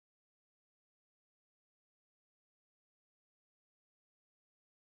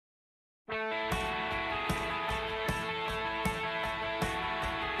My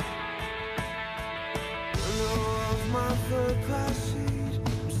third-class seat,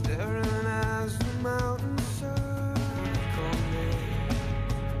 I'm staring as the mountains circle me.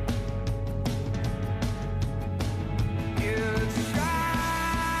 It's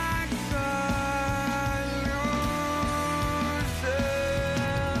like illusion.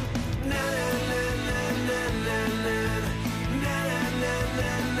 Na na na na na na na na na na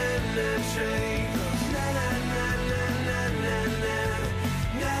na na train goes na na na na na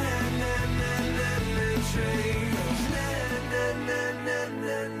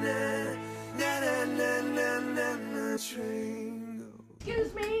na na na na na na na train.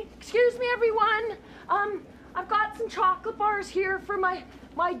 Excuse me, everyone. I've got some chocolate bars here for my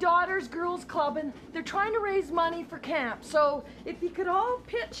daughter's girls' club, and they're trying to raise money for camp. So if you could all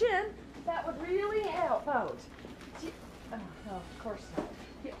pitch in, that would really help out. Oh, no, of course not.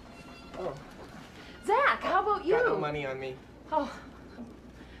 Yeah. Oh. Zach, how about you? Got no money on me. Oh,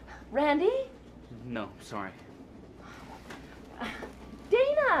 Randy? No, sorry.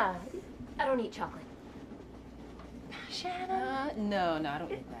 Dana? I don't eat chocolate. Shannon? No, I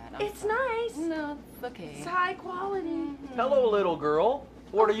don't eat that. It's nice. No, it's okay. It's high quality. Hello, little girl.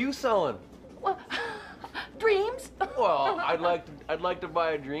 What are you selling? Well, dreams. Well, I'd like to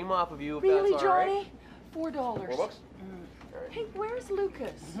buy a dream off of you if Really, that's all right. Johnny? $4. $4? Hey, where's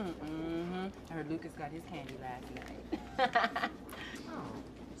Lucas? I heard Lucas got his candy last night. Oh,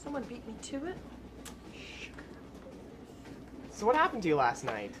 someone beat me to it. So what happened to you last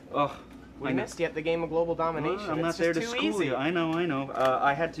night? Oh, We missed you at the game of global domination. I'm not It's there just to too school easy. you. I know.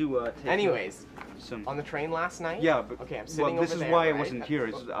 I had to take Anyways, some. on the train last night? Yeah, but okay, I'm sitting over this is there, why I right? wasn't here.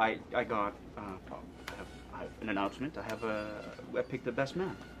 Is I got I have an announcement. I picked the best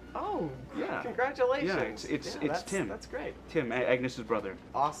man. Oh, Yeah. Congratulations. Yeah, it's that's, Tim. That's great. Tim, Agnes's brother.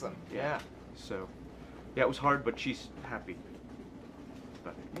 Awesome. Yeah. So, yeah, it was hard, but she's happy.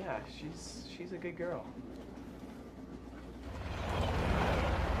 But Yeah, she's a good girl.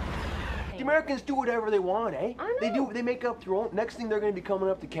 The Americans do whatever they want, eh? I know. They make up their own. Next thing they're going to be coming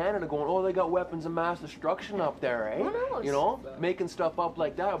up to Canada going, oh, they got weapons of mass destruction up there, eh? Who knows? You know, making stuff up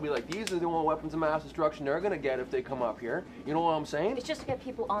like that. I'll be like, these are the only weapons of mass destruction they're going to get if they come up here. You know what I'm saying? It's just to get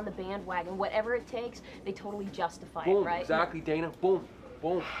people on the bandwagon. Whatever it takes, they totally justify Boom, it, right? exactly, Dana. Boom,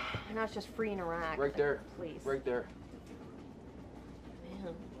 boom. And now it's just free in Iraq. Right there. Please. Right there.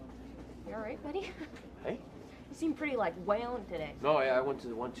 Man. You all right, buddy? Hey? You seem pretty, like, wailing today. No, yeah, I went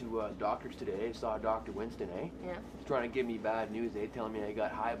to doctors today. I saw Dr. Winston, eh? Yeah? He's trying to give me bad news, eh? Telling me I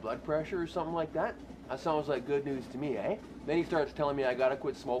got high blood pressure or something like that. That sounds like good news to me, eh? Then he starts telling me I gotta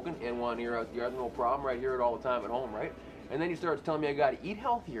quit smoking and one ear out the other, no problem. I hear it all the time at home, right? And then he starts telling me I gotta eat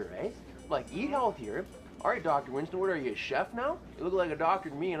healthier, eh? I'm like, eat healthier? All right, Dr. Winston, what are you, a chef now? You look like a doctor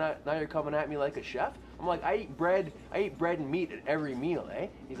to me, and now you're coming at me like a chef? I'm like, I eat bread and meat at every meal, eh?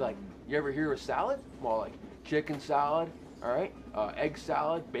 He's like, you ever hear of salad? I'm all like, chicken salad, all right? Egg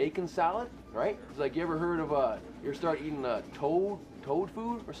salad, bacon salad, right? He's like, you ever heard of, you ever start eating toad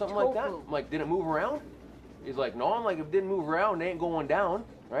food or something like that? Tofu. I'm like, did it move around? He's like, no. I'm like, if it didn't move around, it ain't going down,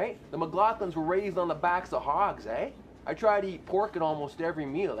 right? The McLaughlins were raised on the backs of hogs, eh? I try to eat pork at almost every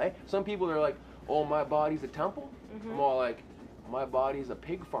meal, eh? Some people are like, oh, my body's a temple. I'm all like, my body's a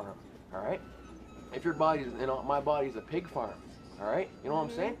pig farm, all right? If your body's, my body's a pig farm, all right? You know what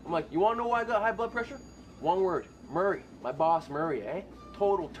I'm saying? I'm like, you want to know why I got high blood pressure? One word, Murray. My boss, Murray, eh?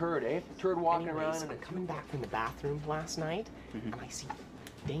 Total turd, eh? Turd walking around. I'm coming back from the bathroom last night, and I see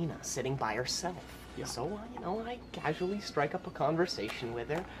Dana sitting by herself. Yeah. So, I casually strike up a conversation with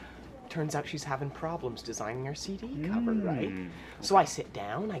her. Turns out she's having problems designing her CD cover, right? So I sit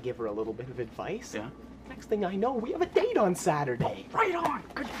down, I give her a little bit of advice. Yeah. Next thing I know, we have a date on Saturday. Right on.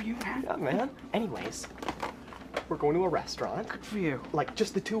 Good for you, man. Yeah, man. Anyways, we're going to a restaurant. Good for you. Like,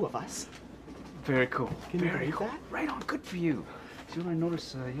 just the two of us. Very cool. Can you Very believe cool. that? Right on. Good for you. See what I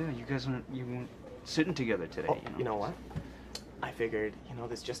noticed? Yeah, you guys weren't sitting together today. Oh, you know what? I figured,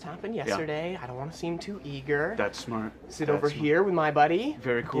 this just happened yesterday. I don't want to seem too eager. That's smart. Sit That's over smart. here with my buddy.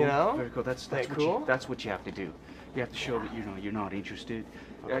 Very cool. You know? Very cool. That's That what cool? that's what you have to do. You have to show that you're not interested,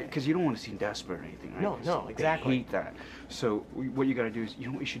 Okay. because you don't want to seem desperate or anything, right? No, 'Cause exactly. They hate that. So what you got to do is, you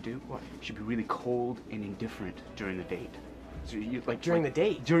know what you should do? What? You should be really cold and indifferent during the date. So you During the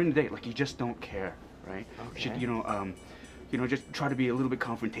date? During the date, like you just don't care, right? Okay. You should just try to be a little bit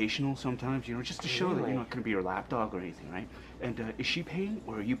confrontational sometimes, just to show that Really? you're not going to be her lapdog or anything, right? And is she paying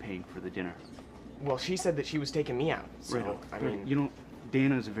or are you paying for the dinner? Well, she said that she was taking me out. So, Right on. I mean,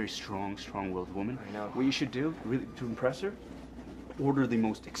 Dana is a very strong-willed woman. I know. What you should do, really, to impress her, order the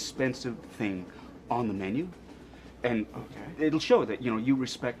most expensive thing on the menu, And it'll show that, you know, you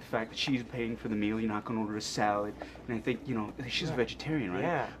respect the fact that she's paying for the meal. You're not going to order a salad. And I think, you know, she's a vegetarian, right?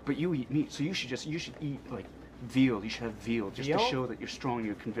 Yeah. But you eat meat, so you should eat like veal. You should have veal just to Veal? show that you're strong in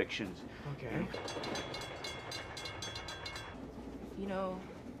your convictions. Okay. You know,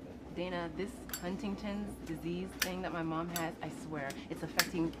 Dana, this Huntington's disease thing that my mom has, I swear, it's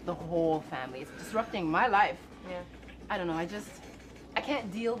affecting the whole family. It's disrupting my life. Yeah. I don't know, I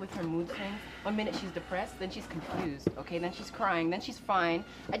can't deal with her mood swings. One minute she's depressed, then she's confused, okay? Then she's crying, then she's fine.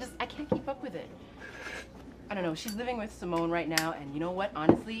 I can't keep up with it. I don't know, she's living with Simone right now, and you know what?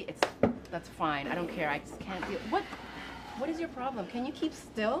 Honestly, that's fine. I don't care. I just can't deal. What is your problem? Can you keep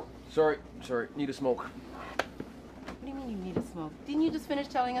still? Sorry, need a smoke. What do you mean you need a smoke? Didn't you just finish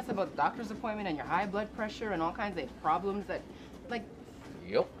telling us about the doctor's appointment and your high blood pressure and all kinds of problems that, like,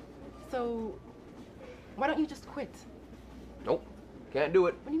 Yep. so why don't you just quit? Nope. Can't do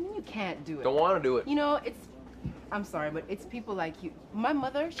it. What do you mean you can't do it? Don't want to do it. You know, I'm sorry, but it's people like you. My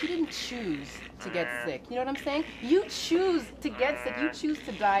mother, she didn't choose to get sick. You know what I'm saying? You choose to get sick. You choose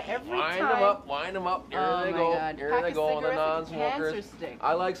to die every time. Wind them up. Here Oh they my go. God. Here Pack they of go, the cigarettes with a non-smokers. cancer stick.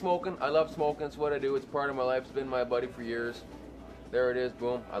 I like smoking. I love smoking. It's what I do. It's part of my life. It's been my buddy for years. There it is.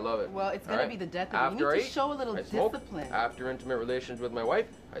 Boom. I love it. Well, it's All gonna right? be the death of you. After You I need to eat, show a little I smoke. discipline. After intimate relations with my wife,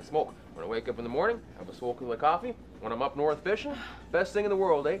 I smoke. When I wake up in the morning, I have a smoke with my coffee. When I'm up north fishing, best thing in the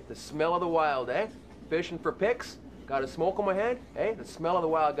world, eh? The smell of the wild, eh? Fishing for picks. Got a smoke on my head, eh? The smell of the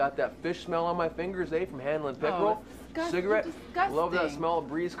wild. Got that fish smell on my fingers, eh? From handling pickerel. it's disgusting, Cigarette. disgusting. Love that smell of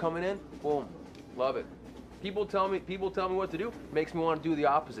breeze coming in. Boom. Love it. People tell me what to do. Makes me want to do the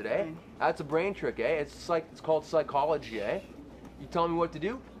opposite, eh? Right. That's a brain trick, eh? It's called psychology, eh? You tell me what to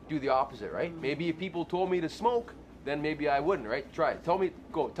do, do the opposite, right? Maybe if people told me to smoke, then maybe I wouldn't, right? Try it. Tell me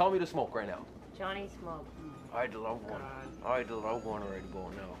to smoke right now. Johnny Smoke. I'd love one. I'd love one right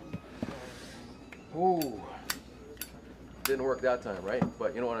about now. Ooh. Didn't work that time, right?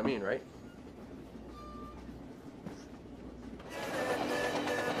 But you know what I mean, right?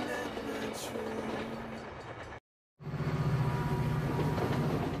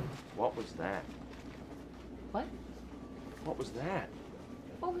 What was that? What? What was that?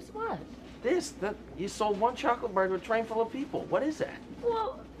 What was what? That you sold one chocolate bar to a train full of people. What is that?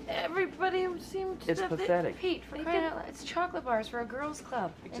 Well, everybody seemed to... It's pathetic. Pete, for crying out loud, it's chocolate bars for a girls'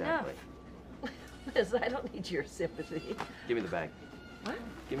 club. Exactly. Enough. Liz, I don't need your sympathy. Give me the bag. What?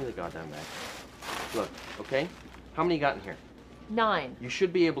 Give me the goddamn bag. Look, okay? How many you got in here? 9. You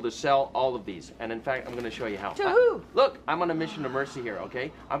should be able to sell all of these. And in fact, I'm going to show you how. To who? Look, I'm on a mission of mercy here,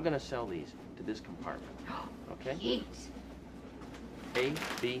 okay? I'm going to sell these to this compartment. Okay? Pete. A,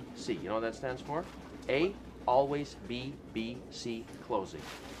 B, C. You know what that stands for? A, always B, B, C, closing.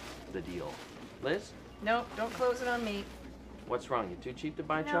 The deal. Liz, No, don't close it on me. what's wrong? You too cheap to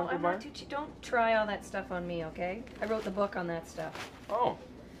buy a No, chocolate I'm bar? not too cheap. Don't try all that stuff on me, okay? I wrote the book on that stuff. Oh.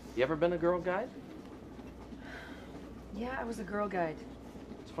 You ever been a Girl Guide? Yeah, I was a Girl Guide.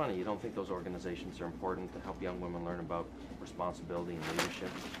 It's funny, you don't think those organizations are important to help young women learn about responsibility and leadership?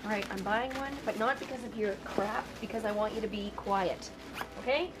 Right, I'm buying one, but not because of your crap, because I want you to be quiet,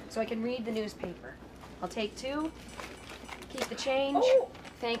 okay? So I can read the newspaper. I'll take 2, keep the change. Oh.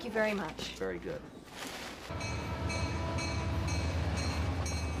 Thank you very much. Very good.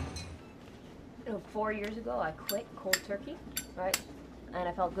 You know, 4 years ago, I quit cold turkey, right? And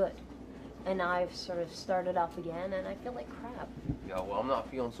I felt good. And now I've sort of started up again, and I feel like crap. Yeah, well, I'm not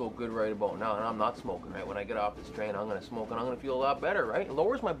feeling so good right about now, and I'm not smoking, right? When I get off this train, I'm gonna smoke, and I'm gonna feel a lot better, right? It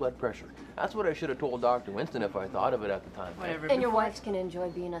lowers my blood pressure. That's what I should have told Dr. Winston if I thought of it at the time. right? Whatever. And your before- wife's gonna enjoy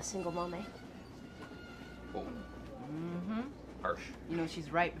being a single mom, eh? Oh, Mhm. harsh. You know,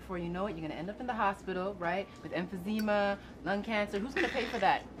 she's right. Before you know it, you're gonna end up in the hospital, right? With emphysema, lung cancer. Who's gonna pay for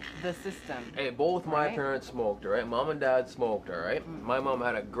that? The system. Hey, both my Right. parents smoked, all right? Mom and dad smoked, all right? My mom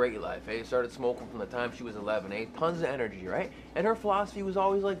had a great life, eh? Started smoking from the time she was 11, eh? Tons of energy, right? And her philosophy was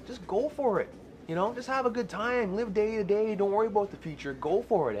always like, just go for it. You know, just have a good time, live day to day, don't worry about the future, go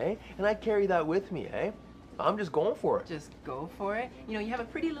for it, eh? And I carry that with me, eh? I'm just going for it. Just go for it. You know, you have a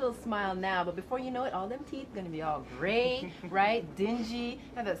pretty little smile now, but before you know it, all them teeth gonna be all gray, right? Dingy.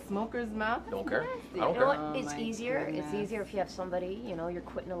 Have that smoker's mouth. That's Don't care. nasty. I don't You know care. what? Oh, It's my easier. It's goodness. easier if you have somebody, you know, you're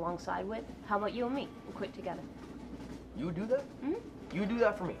quitting alongside with. How about you and me? We'll quit together. You do that? Mhm. You do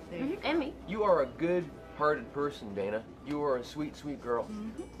that for me. And me. You are a good-hearted person, Dana. You are a sweet, sweet girl.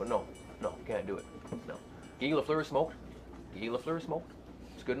 But no, can't do it. No. Guy Lafleur smoked. Guy Lafleur smoked.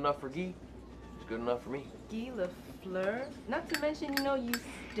 It's good enough for Guy. It's good enough for me. Guy Lafleur. Not to mention, you know, you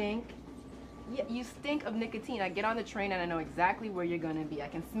stink. Yeah, you stink of nicotine. I get on the train and I know exactly where you're gonna be. I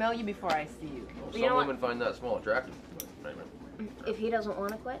can smell you before I see you. Well, You some know what? women find that smell attractive. But anyway. If he doesn't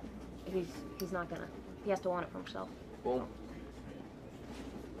want to quit, he's not gonna. He has to want it for himself. Boom.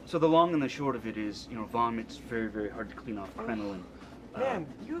 So the long and the short of it is, you know, vomit's very, very hard to clean off crinoline. Man,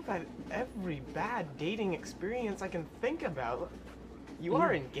 you've had every bad dating experience I can think about. You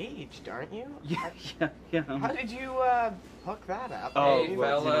are engaged, aren't you? Yeah. How did you hook that up? Oh, Hey,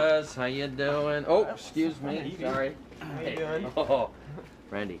 well, fellas, how you doing? Oh, excuse me. Sorry. How you doing? Oh,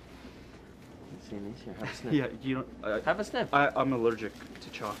 Randy. You seen these here? Have a sniff. Yeah, you know, Have a sniff. I'm allergic to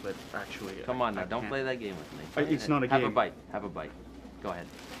chocolate, actually. Come on now, I don't can't. play that game with me. It's not a Have a game. bite. Have a bite. Go ahead.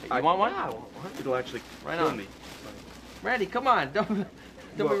 You I- want one? Yeah, It'll actually Right kill on. me. Randy, come on. Don't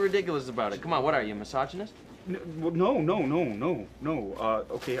be Well- ridiculous about it. Come on. What are you, a misogynist? No.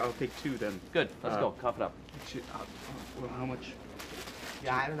 Okay, I'll take 2 then. Good. Let's go. Cough it up. Well, how much?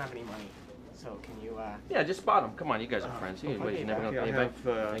 Yeah, I don't have any money. So can you, Yeah, just spot him. Come on, you guys are friends. You, what, you never okay, gonna I pay back?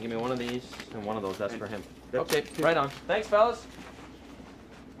 have, Give me one of these and one of those. That's for him. that's- Okay, right on. Thanks, fellas.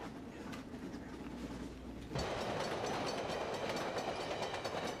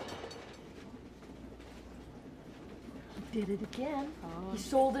 Did it again. He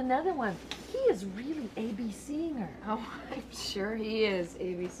sold another one. He is really ABCing her. Oh, I'm sure he is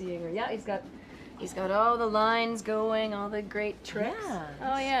ABCing her. Yeah, he's got all the lines going, all the great tricks. Yeah,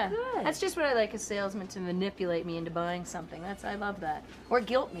 Oh yeah. good. That's just what I like, a salesman to manipulate me into buying something. I love that. Or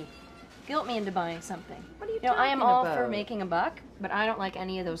guilt me. Guilt me into buying something. What are you I am talking all for about? making a buck, but I don't like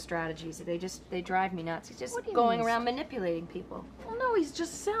any of those strategies. They drive me nuts. He's just What do you going mean? around manipulating people. Well, no, he's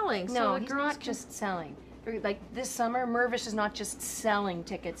just selling. No, so the he's girls not can- just selling. Like this summer, Mervish is not just selling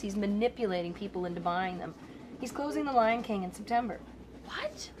tickets. He's manipulating people into buying them. He's closing the Lion King in September.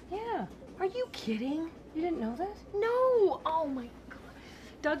 What? Yeah. Are you kidding? You didn't know that? No. Oh my God.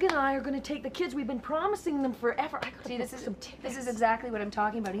 Doug and I are going to take the kids. We've been promising them forever. I gotta See, book this is some tickets. this is exactly what I'm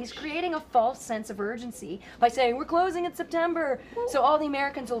talking about. He's creating a false sense of urgency by saying we're closing in September, so all the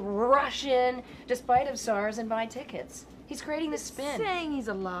Americans will rush in, despite of SARS, and buy tickets. He's creating this spin. Saying he's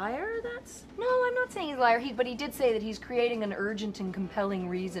a liar. That's No, I'm not saying he's a liar. But he did say that he's creating an urgent and compelling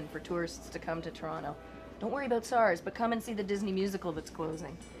reason for tourists to come to Toronto. Don't worry about SARS, but come and see the Disney musical that's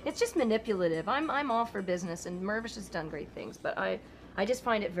closing. It's just manipulative. I'm all for business, and Mervish has done great things, but I just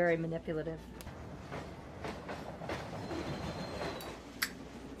find it very manipulative.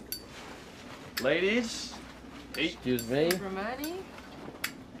 Ladies, excuse me. For money?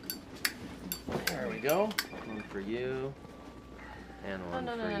 There we go. One for you. And Oh, one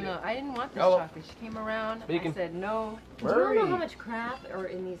no, for no, no, you. no. I didn't want this Oh. chocolate. She came around. Bacon. I said no. Do you know how Murray. much crap are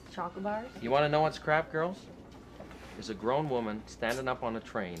in these chocolate bars? You want to know what's crap, girls? There's a grown woman standing up on a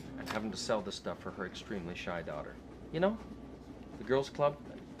train and having to sell this stuff for her extremely shy daughter. You know, the girls' club.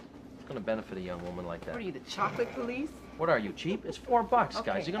 It's going to benefit a young woman like that. What are you, the chocolate police? What are you, cheap? It's $4, guys.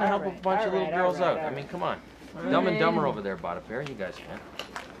 Okay, You're gonna help a alright, bunch of little alright, girls alright, out. I alright. mean, come on. Dumb and Dumber over there bought a pair. You guys can.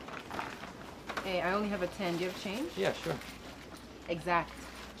 Hey, I only have a 10. Do you have change? Yeah, sure. Exact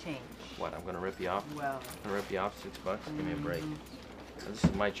change. What? I'm gonna rip you off. Well. I'm gonna rip you off $6. Give me a break. This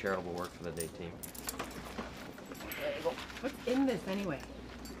is my charitable work for the day team. There you go. What's in this anyway?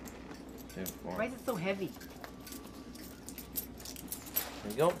 2, 4. Why is it so heavy?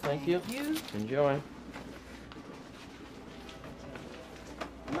 There you go. Thank you. You? Enjoy.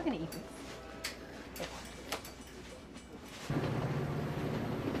 I'm not gonna eat this.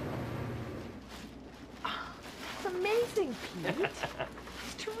 It's amazing, Pete.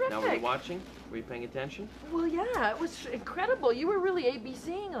 It's terrific. Now, were you watching? Were you paying attention? Well, yeah, it was incredible. You were really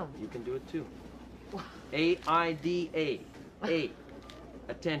ABCing them. You can do it too. A-I-D-A. A.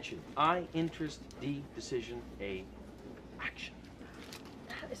 Attention. I. Interest. D. Decision. A. Action.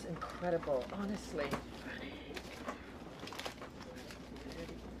 That is incredible, honestly.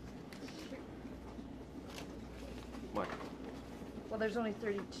 What? Well, there's only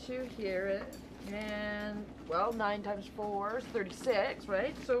 32 here, and well, 9 times 4 is 36,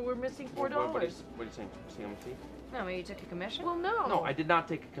 right? So we're missing $4. What are you saying? CMT? No, maybe you took a commission? Well, no. No, I did not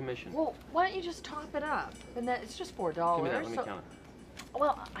take a commission. Well, why don't you just top it up? And that it's just $4. Give me that. Let me so- count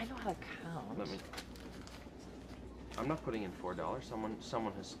Well, I know how to count. it. Let me. I'm not putting in $4.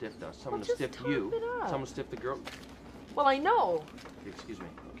 Someone has stiffed us. Someone Well, has just stiffed you. top it up. Someone stiffed the girl. Well, I know. Excuse me.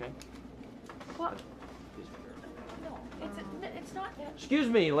 Okay. What? Excuse me. No, it's not that. Excuse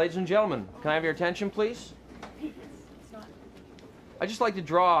me, ladies and gentlemen. Can I have your attention, please? It's not. I'd just like to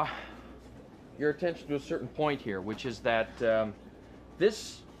draw your attention to a certain point here, which is that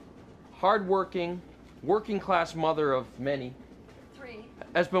this hardworking, working-class mother of many 3.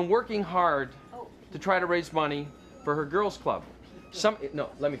 has been working hard Oh. to try to raise money for her girls' club. No,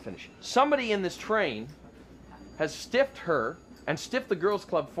 let me finish. Somebody in this train has stiffed her and stiffed the girls'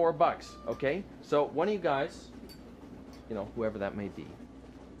 club $4. Okay, so one of you guys, you know, whoever that may be,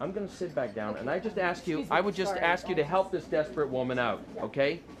 I'm gonna sit back down, and I just ask you, I would just ask you to help this desperate woman out,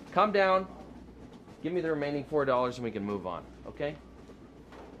 okay? Come down, give me the remaining $4 and we can move on, okay?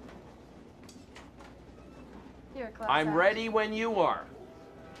 You're a class I'm act. ready when you are.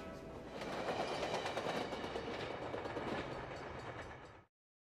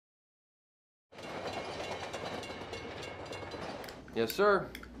 Yes, sir.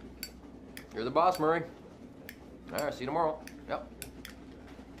 You're the boss, Murray. All right, see you tomorrow. Yep.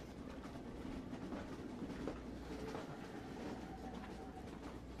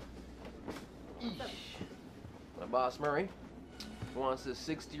 My boss, Murray, wants this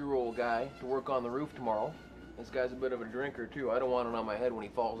 60-year-old guy to work on the roof tomorrow. This guy's a bit of a drinker, too. I don't want it on my head when he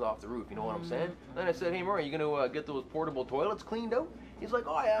falls off the roof, you know what I'm saying? Then I said, hey, Murray, you gonna get those portable toilets cleaned out? He's like,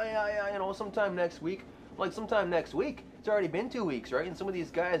 oh, yeah, you know, sometime next week. I'm like, sometime next week? It's already been 2 weeks, right? And some of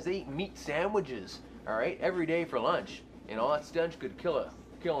these guys, they eat meat sandwiches, all right, every day for lunch. You know, that stench could kill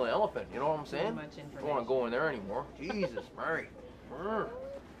an elephant, you know what I'm saying? I don't want to go in there anymore. Jesus, Murray. I'm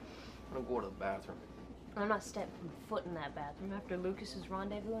gonna go to the bathroom. I'm not stepping foot in that bathroom after Lucas's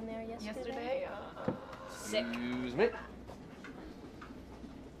rendezvous in there yesterday. Sick. Excuse me.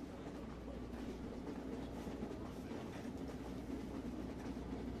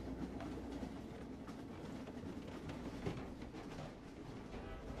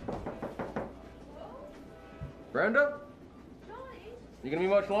 Brenda? Johnny? You gonna be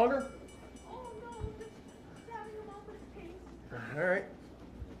much longer? Oh no, just having a moment of peace. All right.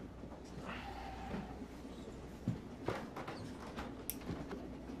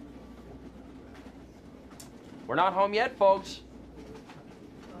 We're not home yet, folks.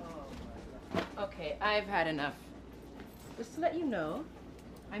 Okay, I've had enough. Just to let you know,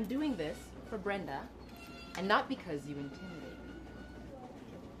 I'm doing this for Brenda, and not because you intimidate me.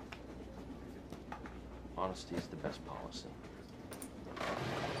 Honesty is the best policy.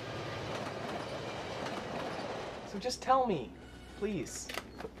 So just tell me, please.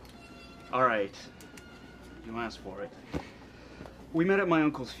 All right. You asked for it. We met at my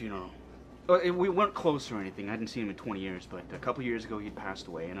uncle's funeral. We weren't close or anything. I hadn't seen him in 20 years, but a couple years ago he'd passed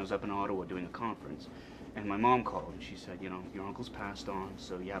away, and I was up in Ottawa doing a conference. And my mom called, and she said, you know, your uncle's passed on,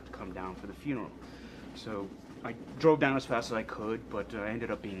 so you have to come down for the funeral. So I drove down as fast as I could, but I ended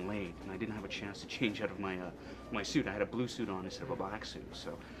up being late, and I didn't have a chance to change out of my my suit. I had a blue suit on instead of a black suit,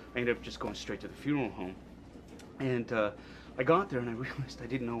 so I ended up just going straight to the funeral home. And I got there, and I realized I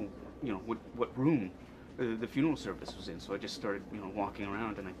didn't know, you know, what room the funeral service was in. So I just started, you know, walking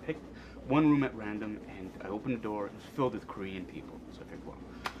around, and I picked one room at random, and I opened the door. It was filled with Korean people. So I figured, well,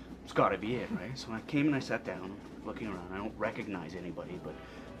 it's got to be it, right? So I came and I sat down, looking around. I don't recognize anybody, but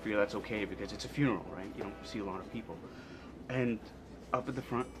I figure that's okay because it's a funeral, right? You don't see a lot of people. And up at the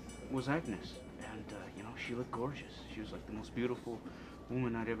front was Agnes, and you know, she looked gorgeous. She was like the most beautiful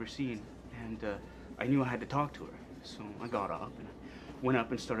woman I'd ever seen, and I knew I had to talk to her. So I got up and I went up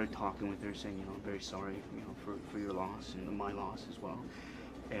and started talking with her, saying, you know, I'm very sorry, you know, for your loss and my loss as well.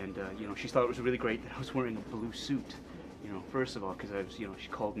 And you know, she thought it was really great that I was wearing a blue suit. You know, first of all, because I was, you know, she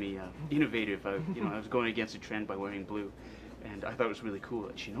called me innovative. You know, I was going against the trend by wearing blue, and I thought it was really cool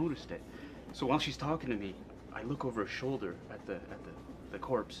that she noticed it. So while she's talking to me, I look over her shoulder at the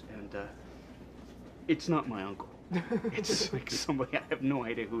corpse, and it's not my uncle. It's like somebody, I have no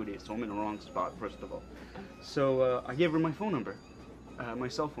idea who it is, so I'm in the wrong spot, first of all. So I gave her my phone number, my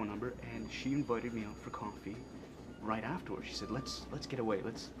cell phone number, and she invited me out for coffee right afterwards. She said, let's get away,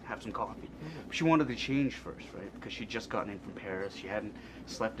 let's have some coffee. She wanted to change first, right, because she'd just gotten in from Paris. She hadn't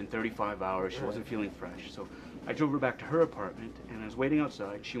slept in 35 hours. She wasn't feeling fresh. So I drove her back to her apartment, and I was waiting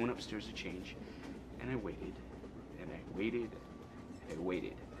outside. She went upstairs to change, and I waited, and I waited, and I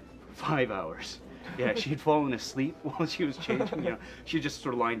waited for 5 hours. Yeah, she had fallen asleep while she was changing. You know, she was just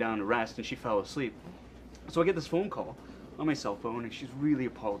sort of lying down to rest, and she fell asleep. So I get this phone call on my cell phone, and she's really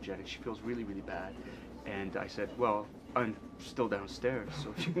apologetic. She feels really, really bad. And I said, well, I'm still downstairs,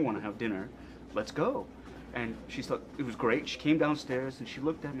 so if you want to have dinner, let's go. And she thought it was great. She came downstairs, and she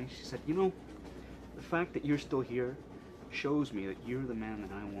looked at me, and she said, you know, the fact that you're still here shows me that you're the man that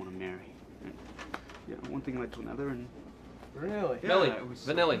I want to marry. And, you know, one thing led to another, and... Really? Yeah, Millie, it was...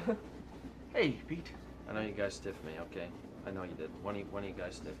 Vanilli. Hey, Pete. I know you guys stiffed me, okay? I know you did. One of you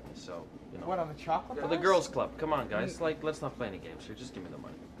guys stiffed me, so, you know. What, on the chocolate For bars? the girls' club. Come on, guys. Like, let's not play any games here. Just give me the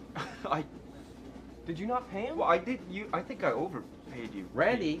money. Did you not pay him? Well, I did. I think I overpaid you.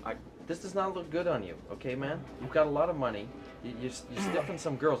 Randy, this does not look good on you, okay, man? You've got a lot of money. You're stiffing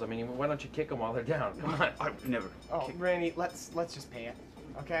some girls. I mean, why don't you kick them while they're down? Come on. I never. Oh, Randy, let's just pay it,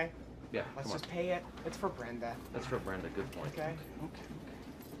 okay? Yeah, Let's come just on. pay it. It's for Brenda. That's for Brenda. Good point. Okay?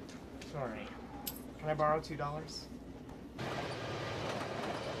 Sorry. Can I borrow $2?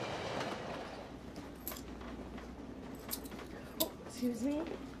 Excuse me?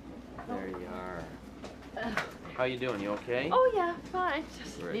 There you are. How you doing? You okay? Oh, yeah, fine.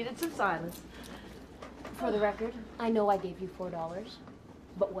 Just Great. needed some silence. For the record, I know I gave you $4,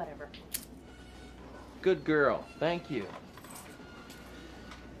 but whatever. Good girl. Thank you.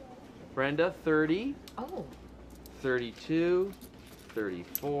 Brenda, 30, Oh, 32,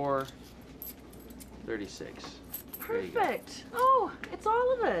 34, 36. There you go. perfect. Oh, it's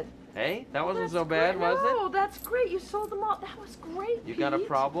all of it. Hey, that wasn't That's so bad, great. was it? No, that's great. You sold them all. That was great, You got a Pete.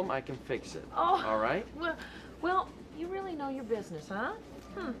 problem? I can fix it. Oh. All right? Well, you really know your business, huh?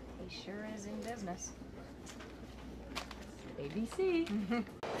 He sure is in business. ABC.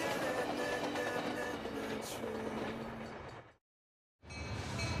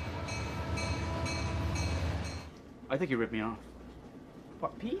 I think he ripped me off.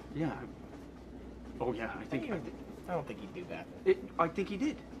 What, Pete? Yeah. Oh yeah, I think I don't think he'd do that. I think he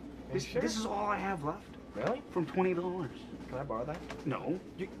did. You sure? This is all I have left Really? from $20. Can I borrow that? No.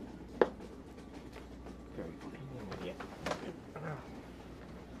 You... Very funny. Idiot.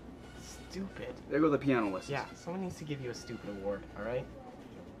 Stupid. There go the piano lessons. Yeah, someone needs to give you a stupid award, all right?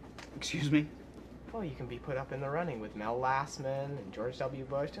 Excuse me? Well, you can be put up in the running with Mel Lastman and George W.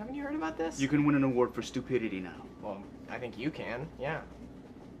 Bush. Haven't you heard about this? You can win an award for stupidity now. Well, I think you can, yeah.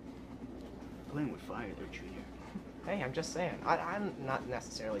 Playing with fire there, Junior. Hey, I'm just saying. I'm not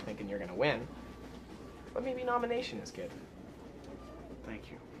necessarily thinking you're gonna win, but maybe nomination is good. Thank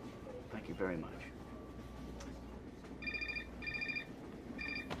you. Thank you very much.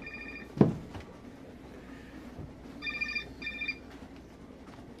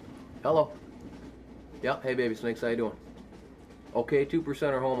 Hello. Yeah, hey baby snakes, how you doing? Okay,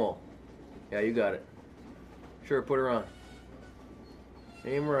 2% or homo. Yeah, you got it. Sure, put her on.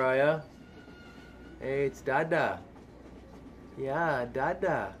 Hey Mariah. Hey, it's Dada. Yeah,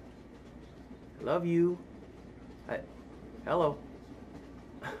 Dada. Love you. Hello.